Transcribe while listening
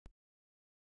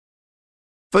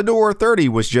Fedora 30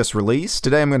 was just released.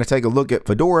 Today I'm going to take a look at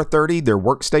Fedora 30, their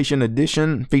Workstation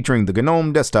edition, featuring the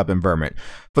GNOME desktop environment.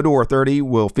 Fedora 30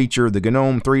 will feature the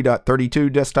GNOME 3.32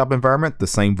 desktop environment, the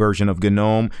same version of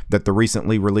GNOME that the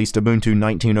recently released Ubuntu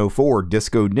 19.04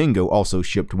 Disco Dingo also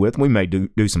shipped with. We may do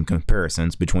some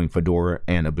comparisons between Fedora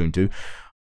and Ubuntu.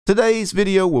 Today's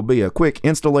video will be a quick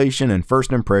installation and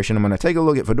first impression. I'm going to take a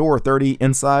look at Fedora 30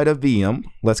 inside a VM.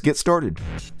 Let's get started.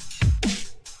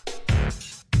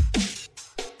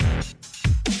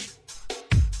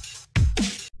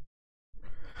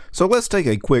 So let's take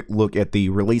a quick look at the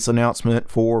release announcement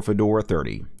for Fedora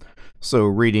 30. So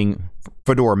reading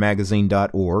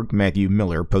fedoramagazine.org, Matthew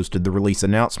Miller posted the release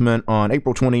announcement on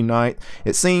April 29th.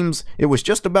 It seems it was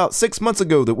just about 6 months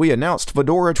ago that we announced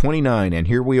Fedora 29, and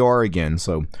here we are again.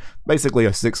 So basically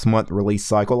a 6-month release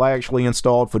cycle. I actually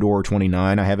installed Fedora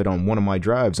 29. I have it on one of my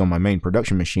drives on my main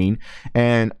production machine,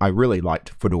 and I really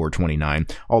liked Fedora 29.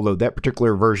 Although that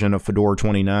particular version of Fedora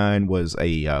 29 was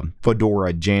a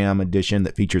Fedora Jam edition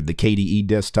that featured the KDE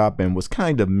desktop and was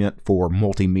kind of meant for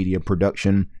multimedia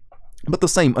production. But the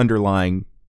same underlying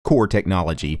core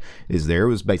technology is there. It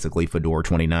was basically Fedora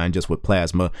 29 just with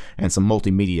Plasma and some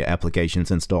multimedia applications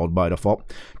installed by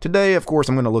default. Today, of course,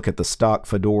 I'm going to look at the stock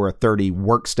Fedora 30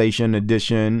 Workstation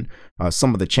edition.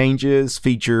 Some of the changes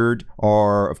featured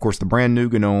are, of course, the brand new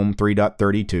GNOME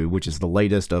 3.32, which is the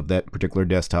latest of that particular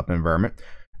desktop environment.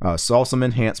 Saw some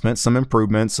enhancements, some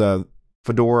improvements.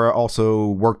 Fedora also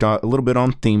worked on a little bit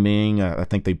on theming. I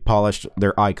think they polished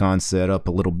their icon setup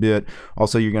a little bit.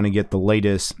 Also, you're going to get the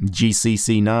latest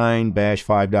GCC 9, Bash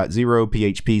 5.0,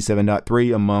 PHP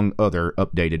 7.3, among other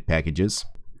updated packages.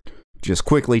 Just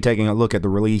quickly taking a look at the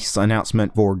release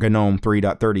announcement for GNOME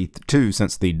 3.32,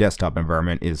 since the desktop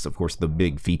environment is, of course, the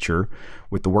big feature.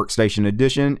 With the Workstation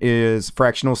edition is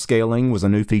fractional scaling was a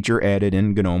new feature added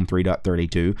in GNOME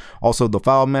 3.32. Also, the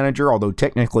file manager, although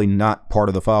technically not part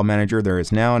of the file manager, there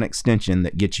is now an extension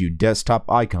that gets you desktop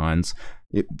icons,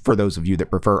 for those of you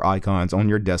that prefer icons on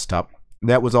your desktop.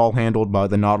 That was all handled by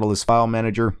the Nautilus file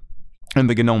manager, and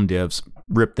the GNOME devs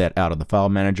ripped that out of the file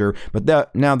manager,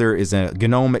 but now there is a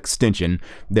GNOME extension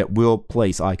that will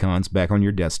place icons back on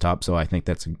your desktop, so I think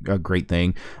that's a great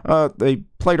thing. They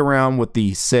played around with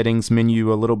the settings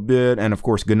menu a little bit, and of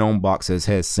course GNOME Boxes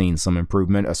has seen some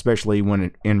improvement, especially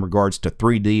when in regards to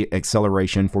 3D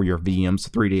acceleration for your VMs.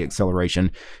 3D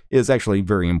acceleration is actually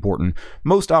very important.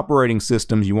 Most operating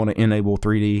systems, you want to enable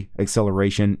 3D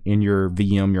acceleration in your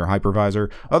VM, your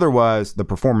hypervisor. Otherwise, the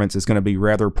performance is going to be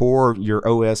rather poor. Your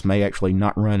OS may actually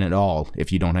not run at all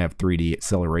if you don't have 3D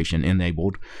acceleration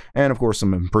enabled. And of course,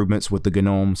 some improvements with the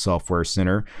GNOME Software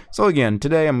Center. So again,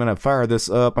 today I'm going to fire this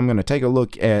up. I'm going to take a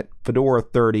look at Fedora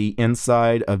 30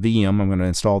 inside a VM. I'm going to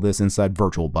install this inside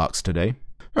VirtualBox today.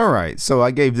 Alright, so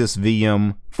I gave this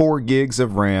VM 4 gigs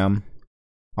of RAM.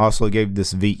 Also gave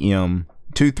this VM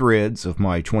 2 threads of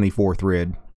my 24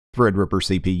 thread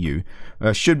Threadripper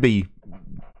CPU. Should be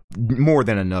more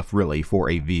than enough really for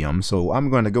a VM. So I'm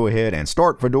going to go ahead and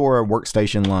start Fedora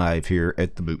Workstation Live here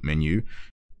at the boot menu.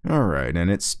 Alright,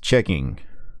 and it's checking.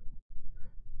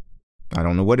 I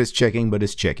don't know what it's checking, but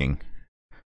it's checking.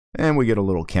 And we get a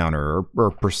little counter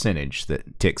or percentage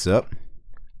that ticks up.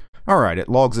 Alright, it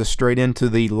logs us straight into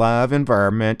the live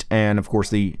environment, and of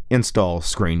course the install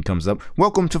screen comes up.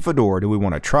 Welcome to Fedora. Do we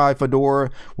want to try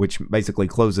Fedora? Which basically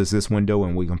closes this window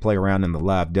and we can play around in the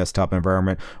live desktop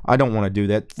environment. I don't want to do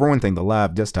that. For one thing, the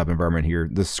live desktop environment here,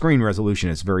 the screen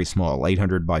resolution is very small,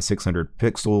 800 by 600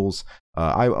 pixels.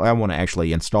 I want to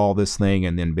actually install this thing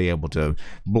and then be able to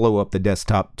blow up the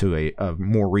desktop to a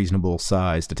more reasonable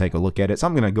size to take a look at it. So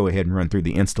I'm going to go ahead and run through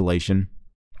the installation.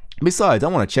 Besides, I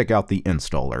want to check out the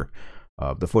installer.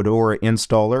 The Fedora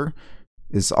installer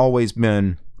has always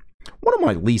been one of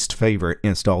my least favorite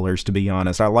installers, to be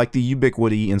honest. I like the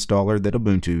Ubiquity installer that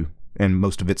Ubuntu and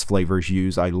most of its flavors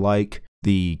use. I like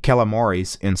the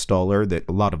Calamares installer that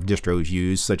a lot of distros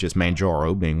use, such as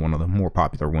Manjaro being one of the more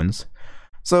popular ones.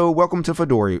 So, welcome to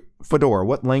Fedora. Fedora,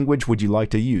 what language would you like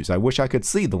to use? I wish I could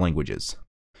see the languages.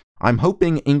 I'm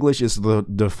hoping English is the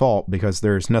default because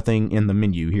there's nothing in the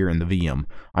menu here in the VM.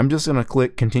 I'm just going to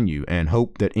click continue and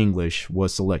hope that English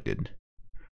was selected.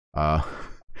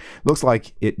 Looks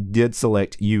like it did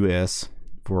select US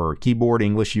for keyboard,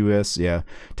 English US, yeah.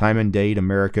 Time and date,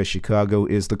 America, Chicago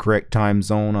is the correct time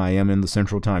zone. I am in the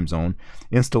central time zone.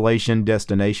 Installation,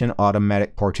 destination,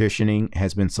 automatic partitioning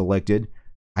has been selected.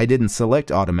 I didn't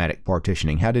select automatic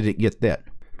partitioning. How did it get that?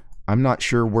 I'm not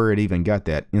sure where it even got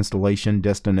that. Installation,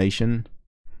 destination.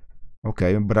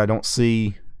 Okay, but I don't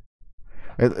see...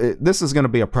 This is going to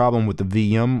be a problem with the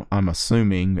VM, I'm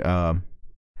assuming.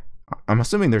 I'm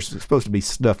assuming there's supposed to be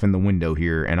stuff in the window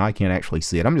here, and I can't actually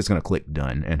see it. I'm just going to click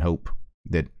Done and hope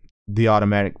that the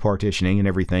automatic partitioning and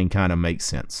everything kind of makes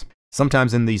sense.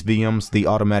 Sometimes in these VMs, the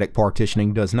automatic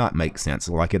partitioning does not make sense.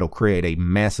 Like it'll create a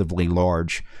massively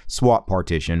large swap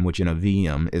partition, which in a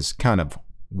VM is kind of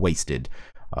wasted.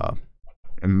 As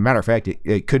a matter of fact,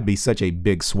 it could be such a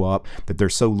big swap that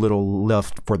there's so little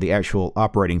left for the actual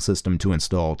operating system to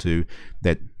install to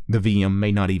that the VM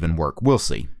may not even work. We'll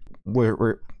see.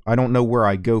 I don't know where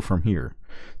I go from here.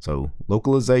 So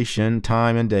localization,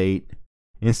 time and date,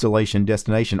 installation,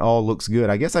 destination, all looks good.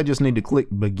 I guess I just need to click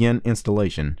Begin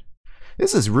Installation.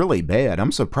 This is really bad.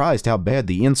 I'm surprised how bad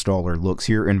the installer looks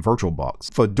here in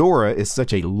VirtualBox. Fedora is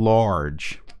such a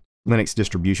large Linux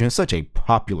distribution. It's such a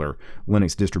popular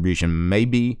Linux distribution.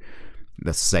 Maybe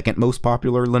the second most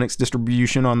popular Linux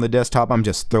distribution on the desktop. I'm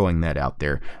just throwing that out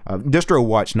there. Distro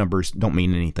watch numbers don't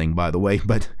mean anything, by the way,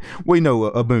 but we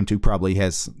know Ubuntu probably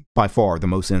has by far the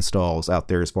most installs out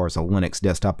there as far as a Linux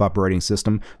desktop operating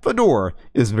system. Fedora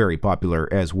is very popular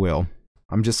as well.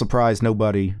 I'm just surprised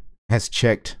nobody has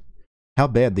checked how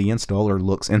bad the installer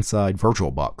looks inside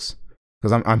VirtualBox,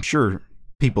 because I'm sure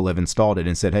people have installed it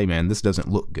and said, hey man, this doesn't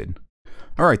look good.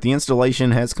 Alright, the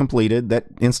installation has completed. That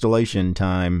installation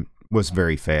time was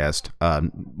very fast,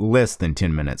 less than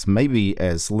 10 minutes, maybe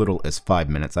as little as 5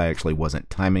 minutes. I actually wasn't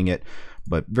timing it,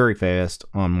 but very fast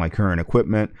on my current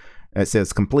equipment. It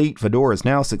says complete, Fedora is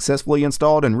now successfully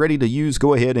installed and ready to use.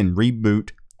 Go ahead and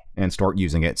reboot and start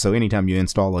using it. So anytime you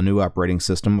install a new operating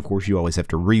system, of course you always have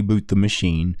to reboot the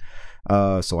machine.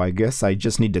 So I guess I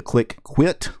just need to click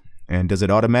quit. And does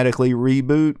it automatically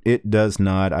reboot? It does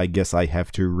not. I guess I have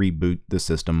to reboot the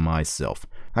system myself.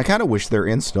 I kind of wish their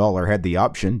installer had the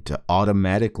option to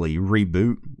automatically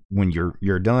reboot when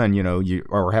you're done, you know,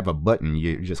 or have a button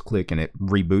you just click and it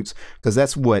reboots, because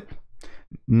that's what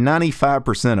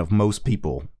 95% of most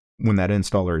people, when that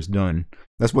installer is done,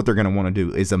 that's what they're going to want to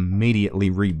do, is immediately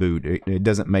reboot. It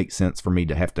doesn't make sense for me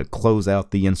to have to close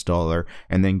out the installer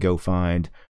and then go find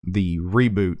the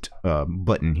reboot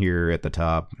button here at the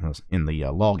top in the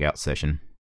logout session.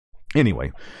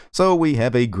 Anyway, so we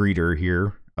have a greeter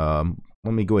here.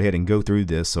 Let me go ahead and go through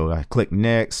this. So I click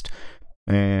next,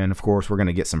 and of course we're going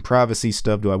to get some privacy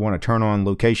stuff. Do I want to turn on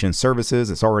location services?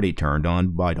 It's already turned on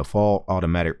by default.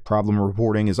 Automatic problem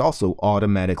reporting is also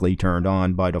automatically turned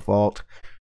on by default.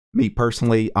 Me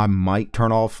personally, I might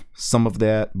turn off some of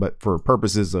that, but for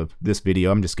purposes of this video,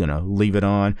 I'm just going to leave it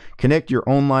on. Connect your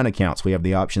online accounts. We have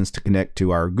the options to connect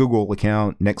to our Google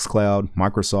account, Nextcloud,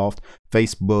 Microsoft,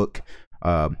 Facebook.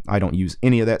 I don't use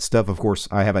any of that stuff. Of course,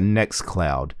 I have a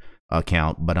Nextcloud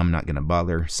account, but I'm not going to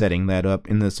bother setting that up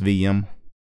in this VM.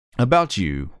 About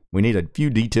you. We need a few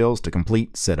details to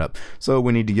complete setup. So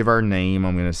we need to give our name.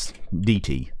 I'm going to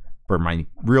DT for my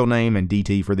real name and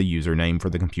DT for the username for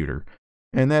the computer.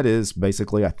 And that is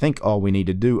basically, I think, all we need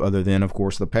to do, other than, of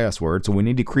course, the password. So we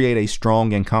need to create a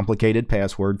strong and complicated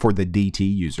password for the DT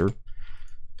user.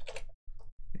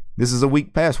 This is a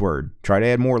weak password. Try to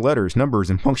add more letters, numbers,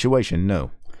 and punctuation.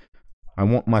 No. I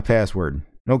want my password.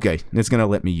 Okay, it's going to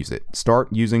let me use it. Start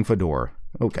using Fedora.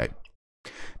 Okay.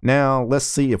 Now, let's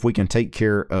see if we can take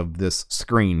care of this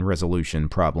screen resolution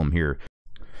problem here.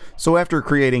 So after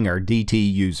creating our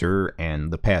DT user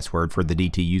and the password for the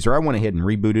DT user, I went ahead and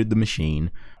rebooted the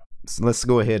machine. So let's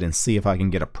go ahead and see if I can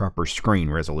get a proper screen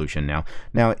resolution now.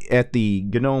 Now at the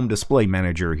GNOME Display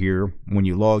Manager here, when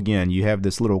you log in, you have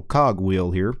this little cog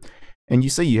wheel here, and you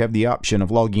see you have the option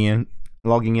of logging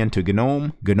into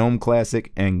GNOME, GNOME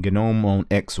Classic, and GNOME on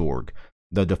Xorg.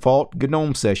 The default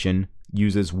GNOME session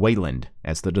uses Wayland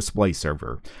as the display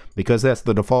server. Because that's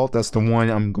the default, that's the one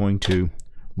I'm going to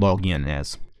log in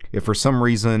as. If for some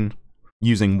reason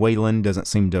using Wayland doesn't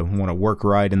seem to want to work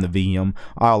right in the VM,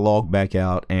 I'll log back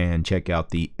out and check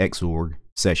out the Xorg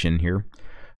session here.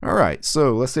 Alright,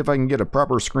 so let's see if I can get a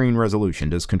proper screen resolution.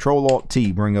 Does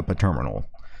Control-Alt-T bring up a terminal?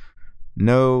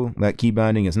 No, that key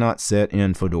binding is not set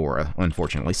in Fedora,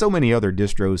 unfortunately. So many other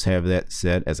distros have that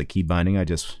set as a key binding. I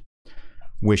just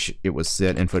wish it was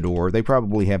set in Fedora. They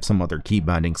probably have some other key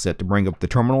binding set to bring up the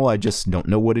terminal. I just don't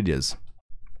know what it is.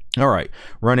 Alright,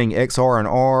 running XR and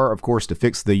R, of course, to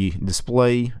fix the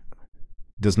display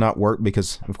does not work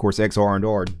because, of course, XR and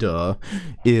R, duh,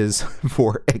 is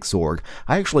for Xorg.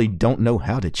 I actually don't know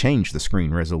how to change the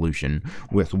screen resolution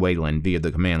with Wayland via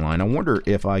the command line. I wonder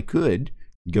if I could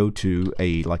go to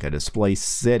a display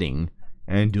setting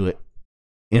and do it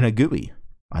in a GUI.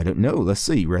 I don't know. Let's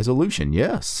see. Resolution.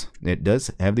 Yes, it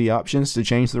does have the options to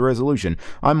change the resolution.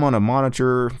 I'm on a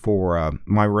monitor for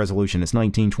my resolution. It's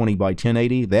 1920 by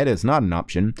 1080. That is not an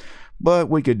option, but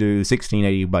we could do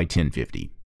 1680 by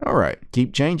 1050. All right.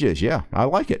 Keep changes. Yeah, I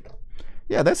like it.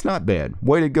 Yeah, that's not bad.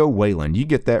 Way to go, Wayland. You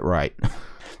get that right.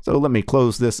 So let me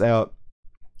close this out.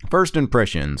 First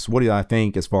impressions. What do I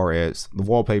think as far as the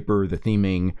wallpaper, the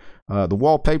theming? The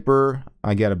wallpaper,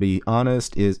 I gotta be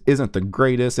honest, isn't the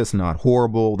greatest. It's not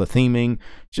horrible. The theming,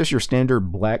 just your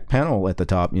standard black panel at the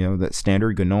top. You know, that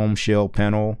standard GNOME shell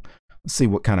panel. Let's see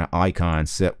what kind of icon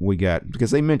set we got,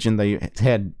 because they mentioned they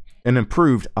had an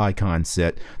improved icon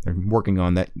set. They're working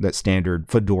on that standard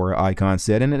Fedora icon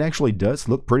set, and it actually does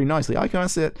look pretty nice. The icon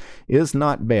set is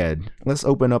not bad. Let's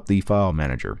open up the file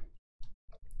manager.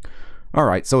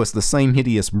 Alright, so it's the same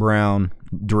hideous brown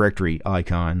directory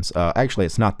icons. Actually,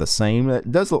 it's not the same.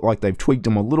 It does look like they've tweaked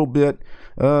them a little bit.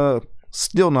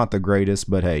 Still not the greatest,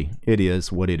 but hey, it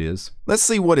is what it is. Let's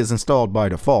see what is installed by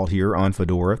default here on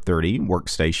Fedora 30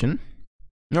 Workstation.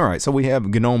 Alright, so we have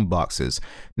GNOME boxes.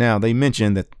 Now, they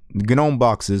mentioned that GNOME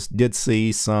boxes did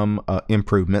see some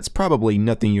improvements. Probably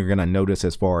nothing you're going to notice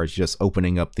as far as just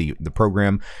opening up the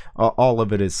program. All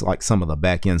of it is like some of the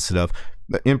back-end stuff.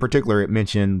 In particular, it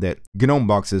mentioned that GNOME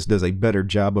boxes does a better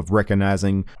job of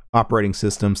recognizing operating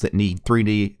systems that need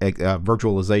 3D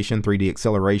virtualization, 3D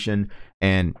acceleration,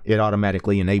 and it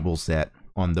automatically enables that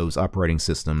on those operating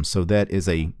systems. So that is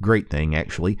a great thing,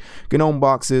 actually. GNOME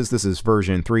boxes, this is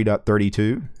version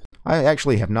 3.32. I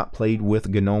actually have not played with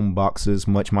GNOME boxes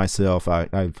much myself.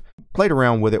 I've played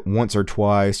around with it once or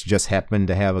twice, just happened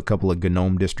to have a couple of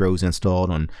GNOME distros installed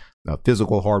on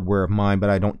physical hardware of mine, but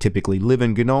I don't typically live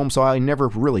in GNOME, so I never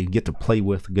really get to play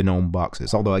with GNOME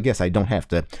boxes. Although I guess I don't have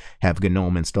to have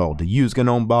GNOME installed to use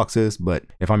GNOME boxes, but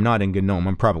if I'm not in GNOME,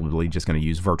 I'm probably just going to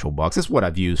use VirtualBox. It's what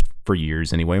I've used for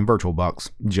years anyway, and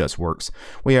VirtualBox just works.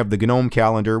 We have the GNOME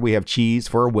calendar. We have Cheese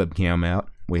for a webcam out.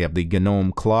 We have the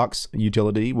GNOME clocks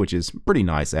utility, which is pretty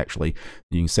nice, actually.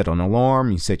 You can set an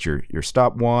alarm, you set your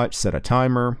stopwatch, set a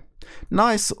timer.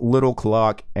 Nice little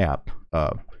clock app.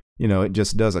 You know, it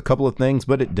just does a couple of things,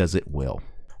 but it does it well.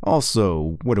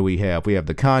 Also, what do we have? We have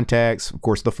the contacts, of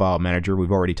course, the file manager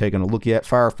we've already taken a look at.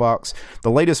 Firefox. The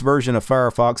latest version of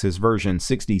Firefox is version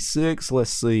 66.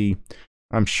 Let's see.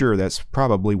 I'm sure that's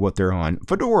probably what they're on.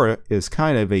 Fedora is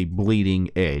kind of a bleeding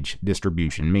edge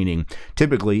distribution, meaning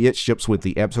typically it ships with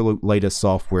the absolute latest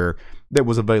software that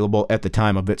was available at the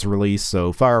time of its release.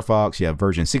 So Firefox, you have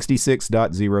version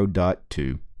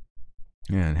 66.0.2.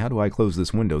 And how do I close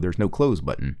this window? There's no close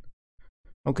button.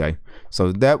 Okay,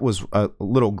 so that was a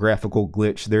little graphical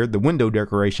glitch there. The window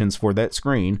decorations for that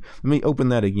screen. Let me open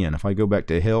that again. If I go back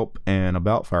to Help and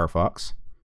About Firefox,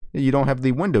 you don't have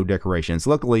the window decorations.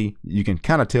 Luckily, you can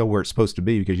kind of tell where it's supposed to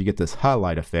be because you get this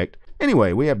highlight effect.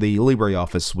 Anyway, we have the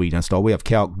LibreOffice suite installed. We have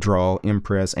Calc, Draw,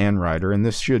 Impress, and Writer, and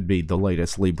this should be the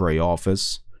latest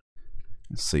LibreOffice.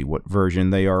 Let's see what version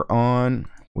they are on.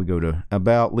 We go to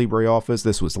About LibreOffice.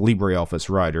 This was LibreOffice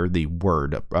Writer, the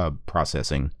word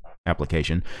processing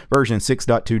application. Version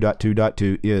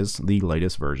 6.2.2.2 is the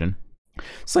latest version.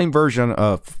 Same version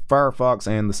of Firefox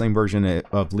and the same version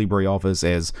of LibreOffice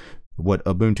as what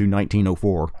Ubuntu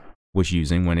 1904 was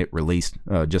using when it released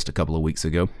just a couple of weeks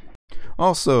ago.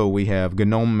 Also, we have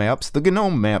GNOME Maps. The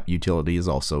GNOME Map utility is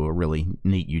also a really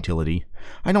neat utility.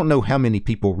 I don't know how many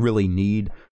people really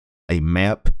need a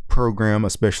map program,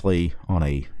 especially on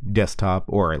a desktop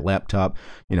or a laptop.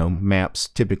 You know, maps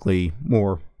typically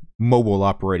more mobile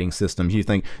operating systems. You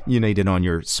think you need it on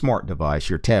your smart device,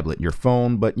 your tablet, your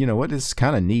phone, but you know what? It's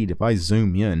kind of neat. If I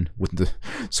zoom in with the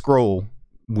scroll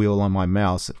wheel on my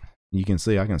mouse, you can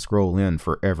see I can scroll in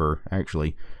forever.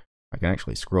 Actually, I can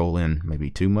actually scroll in maybe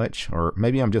too much, or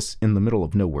maybe I'm just in the middle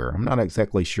of nowhere. I'm not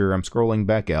exactly sure. I'm scrolling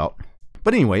back out.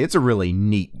 But anyway, it's a really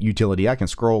neat utility. I can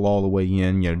scroll all the way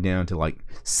in, you know, down to like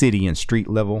city and street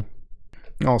level.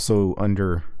 Also,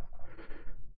 under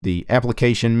the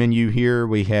application menu here,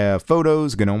 we have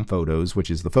Photos, GNOME Photos, which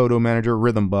is the photo manager,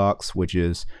 Rhythmbox, which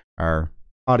is our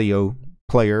audio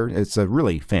player. It's a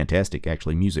really fantastic,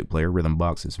 actually, music player.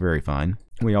 Rhythmbox is very fine.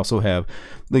 We also have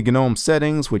the GNOME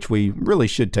settings, which we really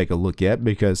should take a look at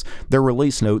because their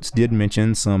release notes did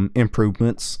mention some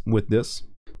improvements with this.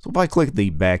 So if I click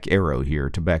the back arrow here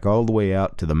to back all the way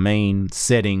out to the main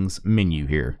settings menu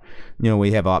here, you know,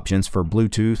 we have options for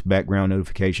Bluetooth, background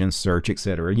notifications, search,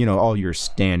 etc. You know, all your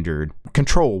standard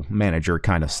control manager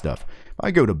kind of stuff. If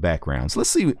I go to backgrounds, let's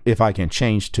see if I can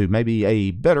change to maybe a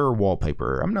better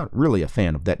wallpaper. I'm not really a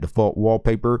fan of that default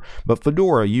wallpaper, but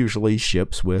Fedora usually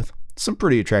ships with some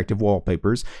pretty attractive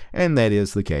wallpapers, and that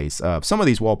is the case. Some of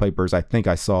these wallpapers I think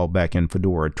I saw back in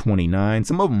Fedora 29.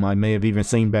 Some of them I may have even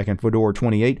seen back in Fedora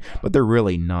 28, but they're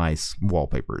really nice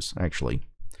wallpapers, actually.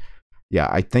 Yeah,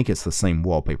 I think it's the same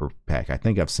wallpaper pack. I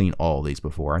think I've seen all these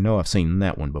before. I know I've seen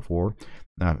that one before.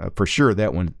 For sure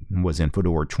that one was in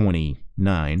Fedora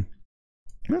 29.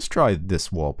 Let's try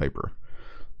this wallpaper.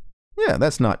 Yeah,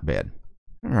 that's not bad.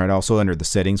 All right, also under the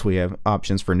settings, we have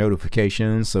options for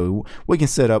notifications. So we can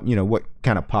set up, what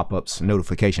kind of pop-ups,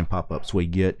 notification pop-ups we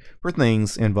get for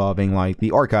things involving like the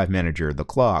archive manager, the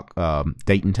clock,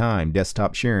 date and time,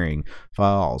 desktop sharing,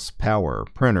 files, power,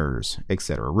 printers,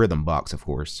 etc. Rhythm box, of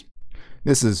course.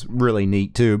 This is really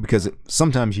neat too, because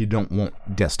sometimes you don't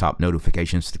want desktop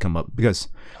notifications to come up, because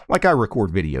like I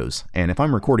record videos, and if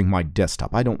I'm recording my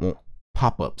desktop, I don't want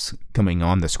pop-ups coming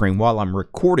on the screen while I'm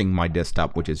recording my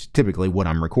desktop, which is typically what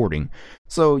I'm recording.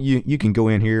 So you can go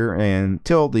in here and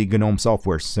tell the GNOME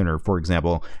Software Center, for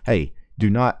example, hey, do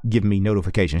not give me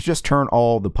notifications, just turn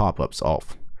all the pop-ups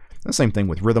off. The same thing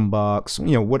with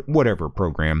Rhythmbox, whatever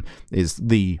program is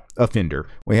the offender.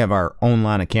 We have our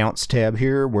online accounts tab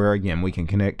here, where again we can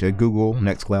connect to Google,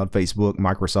 Nextcloud, Facebook,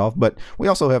 Microsoft, but we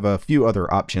also have a few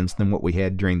other options than what we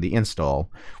had during the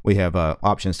install. We have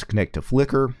options to connect to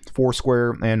Flickr,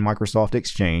 Foursquare, and Microsoft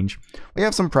Exchange. We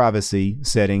have some privacy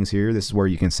settings here. This is where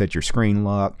you can set your screen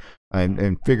lock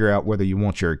and figure out whether you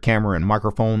want your camera and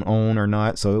microphone on or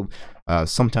not. So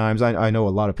sometimes I know a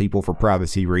lot of people, for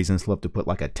privacy reasons, love to put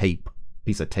like a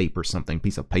piece of tape or something,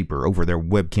 piece of paper over their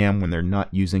webcam when they're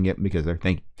not using it, because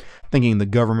they're thinking the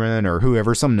government or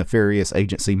whoever, some nefarious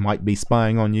agency, might be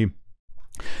spying on you.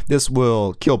 This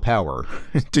will kill power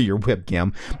to your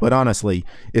webcam, but honestly,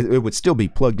 it would still be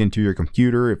plugged into your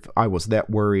computer. If I was that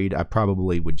worried, I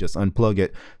probably would just unplug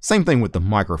it. Same thing with the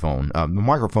microphone. The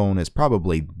microphone is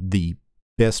probably the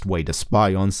best way to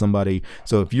spy on somebody.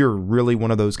 So if you're really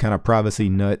one of those kind of privacy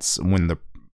nuts, when the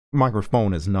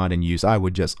microphone is not in use, I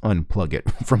would just unplug it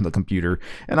from the computer,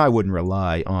 and I wouldn't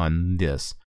rely on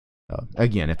this.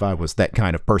 Again, if I was that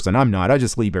kind of person, I'm not. I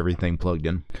just leave everything plugged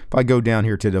in. If I go down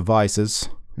here to devices,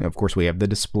 of course we have the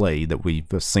display that we've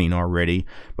seen already,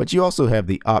 but you also have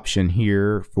the option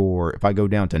here for, if I go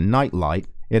down to night light,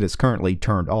 it is currently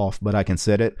turned off, but I can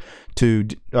set it to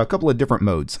a couple of different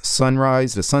modes: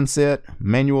 sunrise to sunset,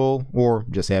 manual, or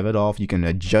just have it off. You can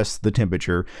adjust the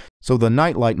temperature. So the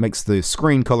night light makes the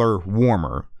screen color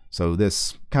warmer. So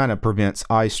this kind of prevents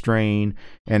eye strain,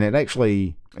 and it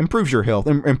actually improves your health,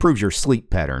 improves your sleep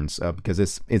patterns, because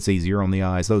it's easier on the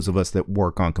eyes. Those of us that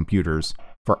work on computers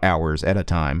for hours at a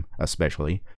time,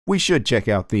 especially. We should check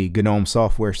out the GNOME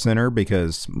Software Center,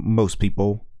 because most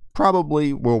people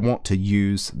probably will want to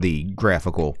use the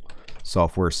graphical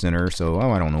software center. So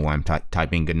I don't know why I'm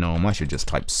typing GNOME. I should just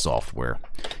type software.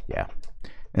 Yeah.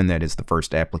 And that is the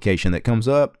first application that comes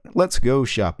up. Let's go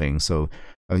shopping. So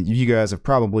you guys have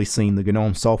probably seen the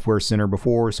GNOME Software Center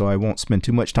before, so I won't spend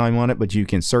too much time on it, but you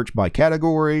can search by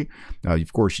category.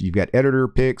 Of course, you've got editor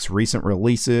picks, recent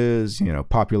releases,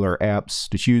 popular apps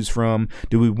to choose from.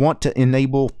 Do we want to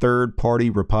enable third-party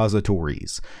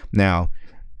repositories? Now,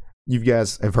 you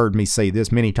guys have heard me say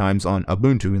this many times on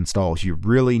Ubuntu installs. You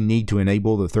really need to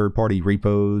enable the third-party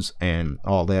repos and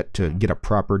all that to get a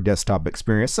proper desktop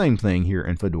experience. Same thing here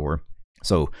in Fedora.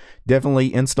 So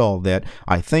definitely install that.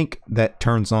 I think that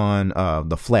turns on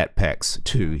the Flatpaks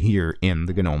too here in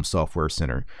the GNOME Software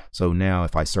Center. So now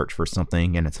if I search for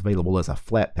something and it's available as a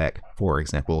Flatpak, for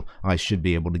example, I should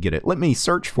be able to get it. Let me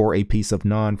search for a piece of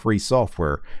non-free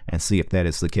software and see if that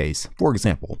is the case. For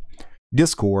example,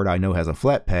 Discord, I know, has a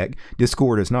Flatpak.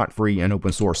 Discord is not free and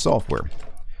open source software.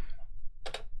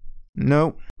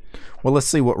 No. Well, let's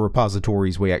see what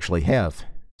repositories we actually have.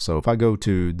 So if I go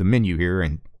to the menu here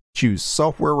and choose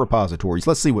software repositories,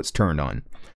 let's see what's turned on.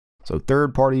 So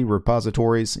third-party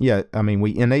repositories, yeah, I mean,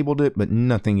 we enabled it, but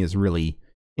nothing is really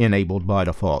enabled by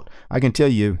default. I can tell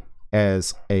you,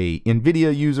 as a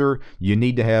NVIDIA user, you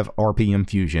need to have RPM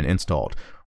Fusion installed.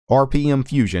 RPM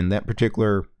Fusion, that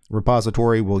particular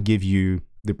repository, will give you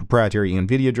the proprietary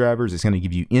NVIDIA drivers. It's going to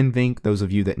give you NVENC, those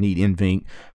of you that need NVENC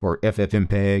for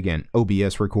FFmpeg and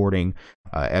OBS recording.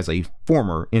 As a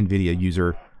former NVIDIA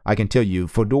user, I can tell you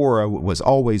Fedora was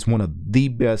always one of the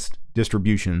best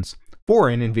distributions for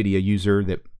an NVIDIA user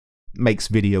that makes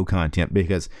video content,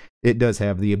 because it does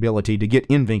have the ability to get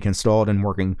NVENC installed and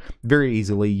working very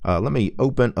easily. Let me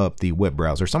open up the web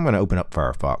browser. So I'm going to open up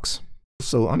Firefox.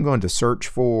 So I'm going to search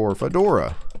for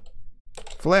Fedora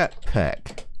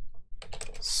Flatpak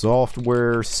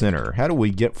Software Center. How do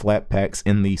we get Flatpaks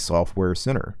in the Software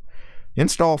Center?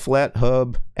 Install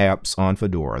FlatHub apps on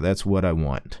Fedora. That's what I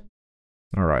want.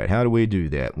 All right, how do we do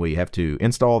that? We have to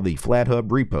install the FlatHub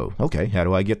repo. Okay, how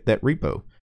do I get that repo?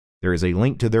 There is a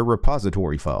link to their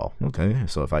repository file. Okay,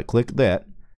 so if I click that,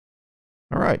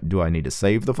 all right, do I need to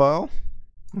save the file?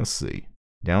 Let's see.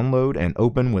 Download and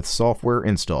open with software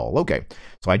install. Okay,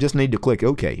 so I just need to click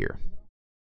OK here.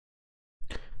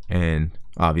 And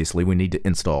obviously we need to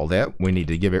install that. We need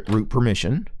to give it root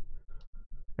permission.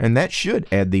 And that should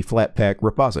add the Flatpak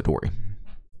repository.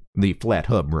 the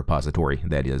FlatHub repository,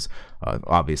 that is.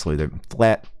 Obviously, the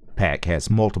Flatpak has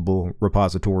multiple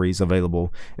repositories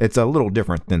available. It's a little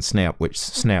different than Snap, which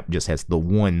Snap just has the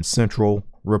one central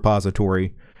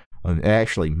repository. It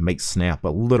actually makes Snap a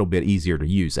little bit easier to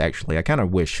use, actually. I kind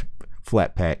of wish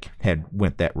Flatpak had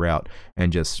went that route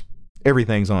and just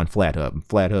everything's on FlatHub.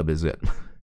 FlatHub is it.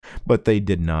 But they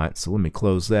did not, so let me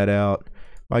close that out.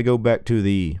 If I go back to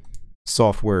the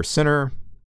Software Center,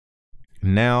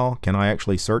 now can I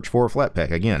actually search for a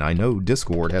Flatpak? Again, I know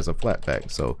Discord has a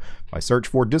Flatpak, so if I search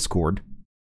for Discord,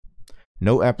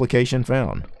 no application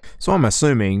found. So I'm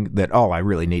assuming that all I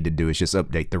really need to do is just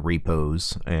update the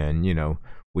repos, and you know,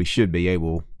 we should be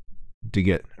able to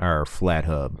get our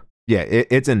FlatHub. Yeah,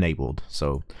 it's enabled,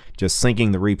 so just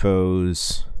syncing the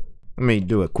repos. Let me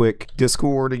do a quick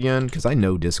Discord again, because I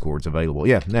know Discord's available.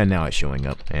 Yeah, and now it's showing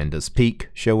up. And does Peak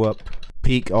show up?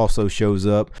 Peak also shows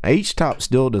up. HTOP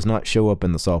still does not show up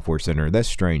in the Software Center. That's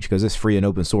strange, because it's free and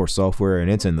open source software,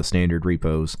 and it's in the standard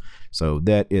repos. So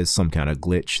that is some kind of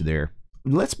glitch there.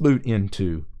 Let's boot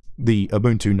into the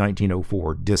Ubuntu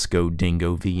 1904 Disco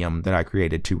Dingo VM that I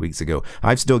created 2 weeks ago.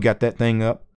 I've still got that thing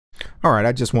up. Alright,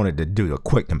 I just wanted to do a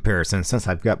quick comparison since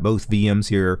I've got both VMs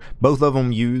here. Both of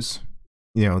them use,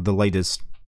 you know, the latest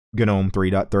GNOME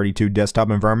 3.32 desktop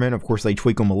environment. Of course, they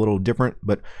tweak them a little different,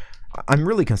 but I'm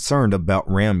really concerned about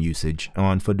RAM usage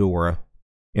on Fedora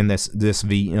in this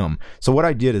VM. So what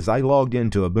I did is I logged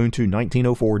into Ubuntu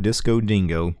 1904 Disco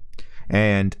Dingo,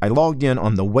 and I logged in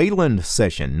on the Wayland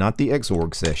session, not the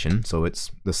Xorg session, so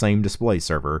it's the same display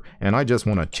server, and I just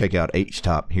want to check out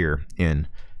HTOP here in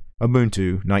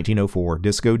Ubuntu 1904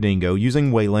 Disco Dingo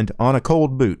using Wayland on a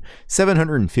cold boot,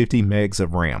 750 megs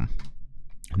of RAM.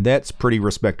 That's pretty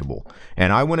respectable.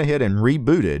 And I went ahead and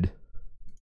rebooted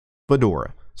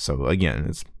Fedora. So again,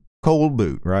 it's cold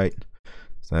boot, right?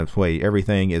 So that way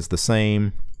everything is the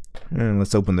same. And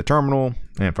let's open the terminal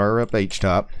and fire up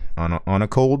HTOP on a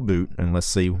cold boot, and let's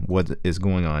see what is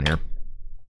going on here.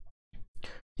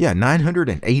 Yeah,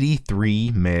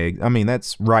 983 meg. I mean,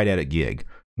 that's right at a gig.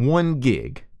 1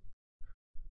 gig.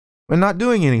 And not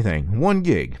doing anything. 1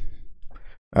 gig.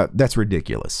 That's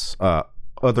ridiculous.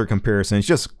 Other comparisons,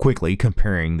 just quickly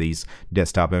comparing these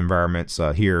desktop environments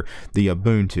here, the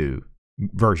Ubuntu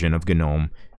version of GNOME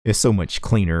is so much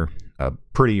cleaner,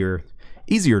 prettier,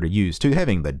 easier to use too,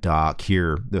 having the dock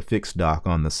here, the fixed dock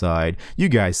on the side. You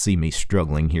guys see me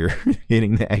struggling here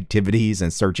hitting the activities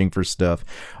and searching for stuff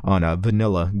on a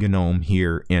vanilla GNOME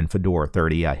here in Fedora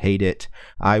 30. I hate it.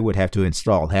 I would have to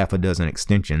install half a dozen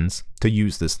extensions to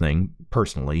use this thing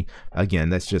personally. Again,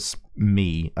 that's just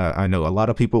me. I know a lot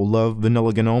of people love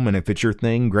vanilla GNOME, and if it's your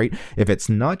thing, great. If it's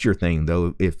not your thing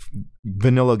though, if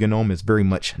vanilla GNOME is very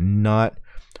much not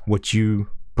what you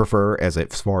prefer as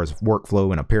far as workflow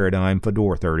and a paradigm,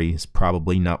 Fedora 30 is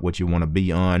probably not what you want to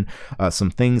be on. Some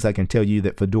things I can tell you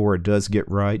that Fedora does get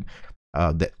right,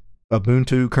 that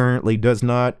Ubuntu currently does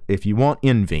not. If you want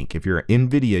NVENC, if you're an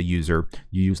NVIDIA user,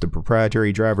 you use the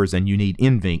proprietary drivers and you need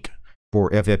NVENC for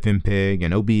FFmpeg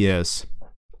and OBS,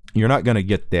 you're not going to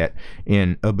get that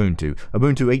in Ubuntu.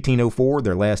 Ubuntu 1804,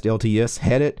 their last LTS,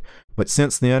 had it, but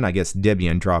since then, I guess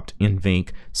Debian dropped NVENC,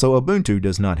 so Ubuntu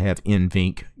does not have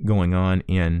NVENC going on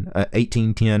in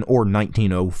 1810 or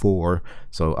 1904,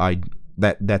 so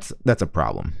that's a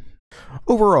problem.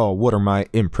 Overall, what are my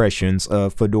impressions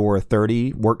of Fedora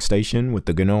 30 Workstation with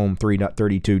the GNOME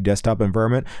 3.32 desktop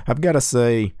environment? I've got to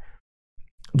say,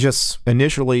 just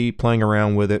initially playing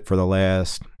around with it for the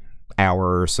last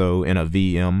hour or so in a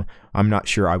VM, I'm not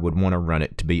sure I would want to run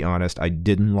it, to be honest. I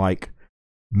didn't like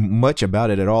much about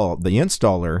it at all. The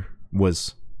installer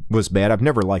was bad. I've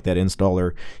never liked that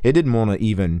installer. It didn't want to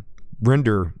even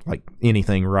render like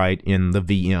anything right in the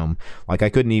VM. Like I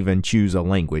couldn't even choose a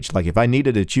language. Like if I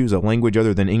needed to choose a language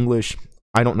other than English,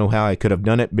 I don't know how I could have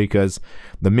done it because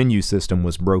the menu system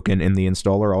was broken in the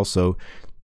installer. Also,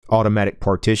 automatic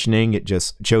partitioning, it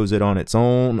just chose it on its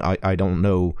own. I don't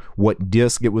know what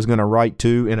disk it was going to write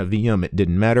to. In a VM, it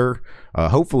didn't matter.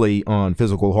 Hopefully on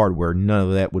physical hardware, none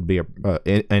of that would be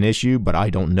an issue, but I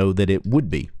don't know that it would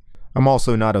be. I'm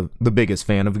also not the biggest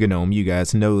fan of GNOME, you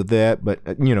guys know that, but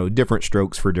you know, different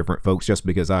strokes for different folks. Just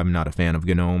because I'm not a fan of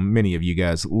GNOME, many of you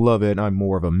guys love it. I'm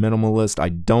more of a minimalist. I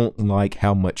don't like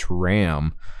how much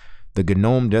RAM the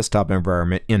GNOME desktop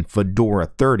environment in Fedora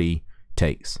 30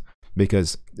 takes,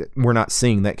 because we're not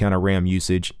seeing that kind of RAM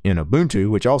usage in Ubuntu,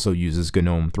 which also uses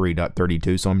GNOME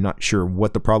 3.32, so I'm not sure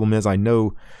what the problem is. I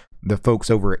know the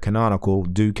folks over at Canonical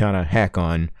do kind of hack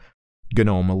on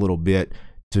GNOME a little bit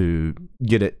to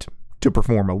get it to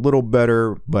perform a little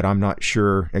better, but I'm not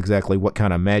sure exactly what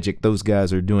kind of magic those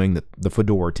guys are doing that the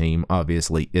Fedora team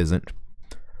obviously isn't.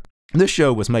 This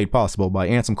show was made possible by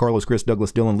Ansem, Carlos, Chris,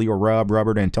 Douglas, Dylan, Leo, Rob,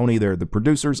 Robert, and Tony. They're the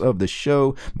producers of the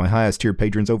show, my highest tier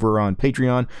patrons over on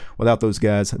Patreon. Without those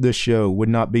guys, this show would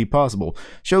not be possible.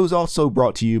 Show's also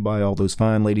brought to you by all those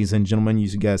fine ladies and gentlemen.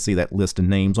 You guys see that list of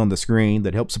names on the screen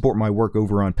that help support my work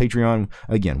over on Patreon.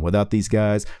 Again, without these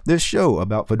guys, this show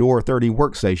about Fedora 30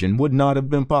 Workstation would not have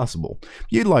been possible. If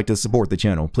you'd like to support the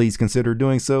channel, please consider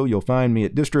doing so. You'll find me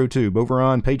at DistroTube over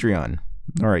on Patreon.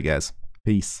 Alright guys,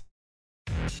 peace.